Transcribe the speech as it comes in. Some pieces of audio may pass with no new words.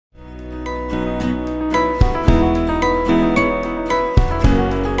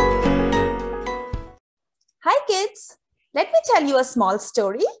Hi kids, let me tell you a small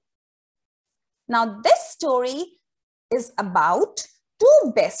story. Now this story is about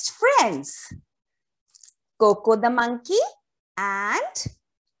two best friends, Coco the monkey and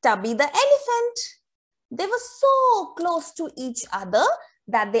Tubby the elephant. They were so close to each other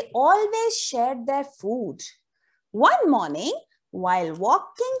that they always shared their food. One morning, while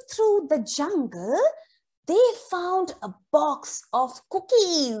walking through the jungle, they found a box of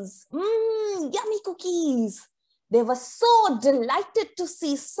cookies. Yummy cookies. They were so delighted to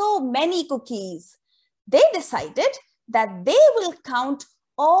see so many cookies. They decided that they will count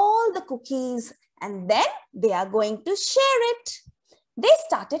all the cookies and then they are going to share it. They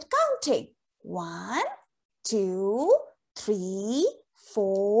started counting. 1, 2, 3,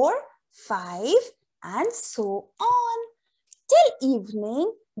 4, 5, and so on. Till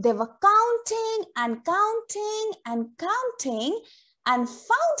evening, they were counting and counting and counting and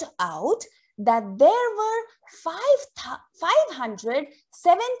found out that there were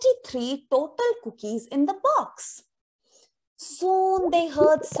 573 total cookies in the box. Soon they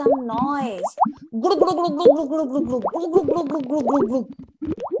heard some noise. You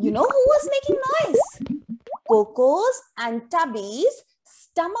know who was making noise? Coco's and Tubby's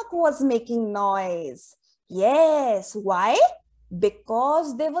stomach was making noise. Yes, why?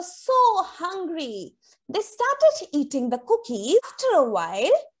 Because they were so hungry. They started eating the cookies. After a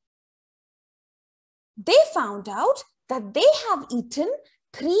while, they found out that they have eaten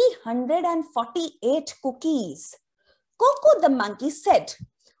 348 cookies. Coco the monkey said,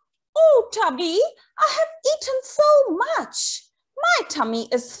 "Oh, Tubby, I have eaten so much. My tummy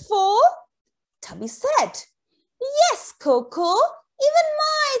is full." Tubby said, "Yes, Coco, even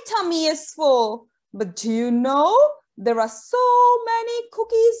my tummy is full. But do you know, there are so many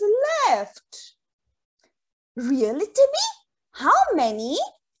cookies left." "Really, Tubby? How many?"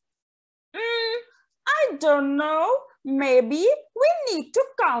 I don't know. Maybe we need to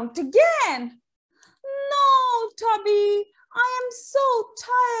count again." "No, Tubby, I am so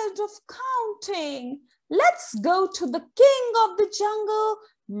tired of counting. Let's go to the king of the jungle,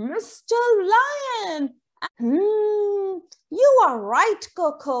 Mr. Lion." You are right,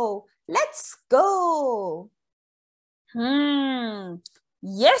 Coco. Let's go."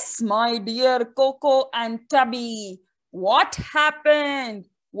 Yes, my dear Coco and Tubby. What happened?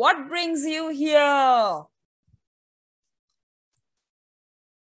 What brings you here?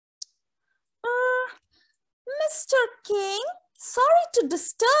 Mr. King, sorry to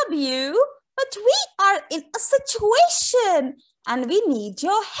disturb you, but we are in a situation and we need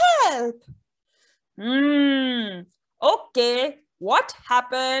your help. Okay, what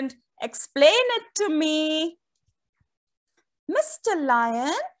happened? Explain it to me. Mr.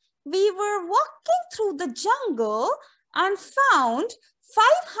 Lion, we were walking through the jungle and found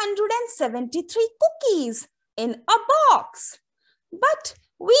 573 cookies in a box. But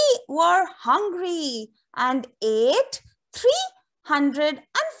we were hungry and ate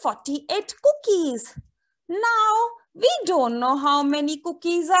 348 cookies. Now, we don't know how many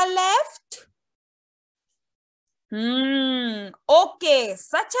cookies are left. Okay,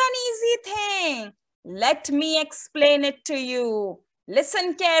 such an easy thing. Let me explain it to you.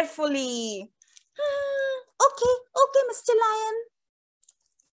 Listen carefully. Okay, Mr. Lion.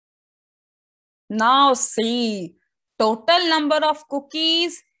 Now see, total number of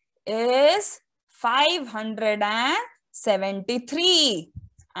cookies is 573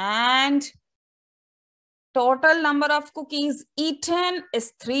 and total number of cookies eaten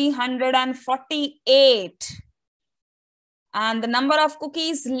is 348. And the number of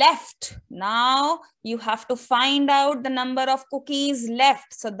cookies left. Now you have to find out the number of cookies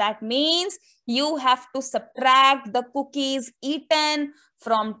left. So that means you have to subtract the cookies eaten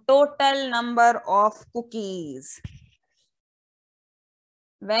from total number of cookies.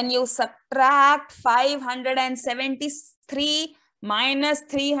 When you subtract 573 minus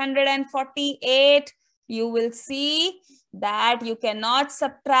 348, you will see that you cannot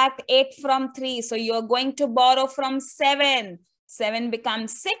subtract 8 from 3. So you are going to borrow from 7. 7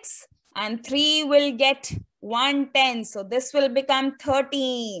 becomes 6 and 3 will get 110. So this will become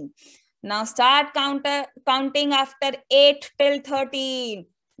 13. Now start counting after 8 till 13.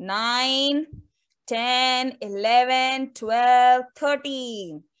 9, 10, 11, 12,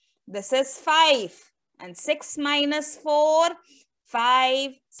 13. This is 5. And 6 minus 4,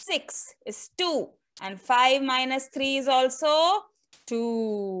 5, 6 is 2. And 5 minus 3 is also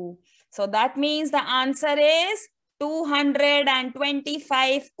 2. So that means the answer is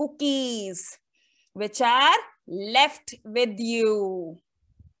 225 cookies, which are left with you.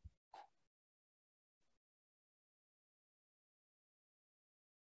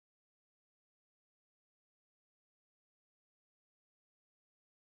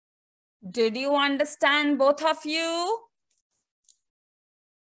 Did you understand, both of you?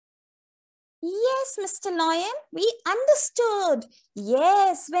 Yes, Mr. Lion, we understood.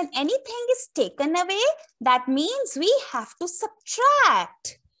 Yes, when anything is taken away, that means we have to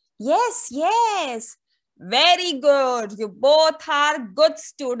subtract. Yes, yes. Very good. You both are good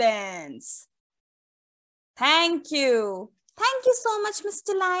students. Thank you. Thank you so much,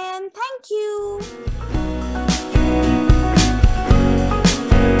 Mr. Lion. Thank you.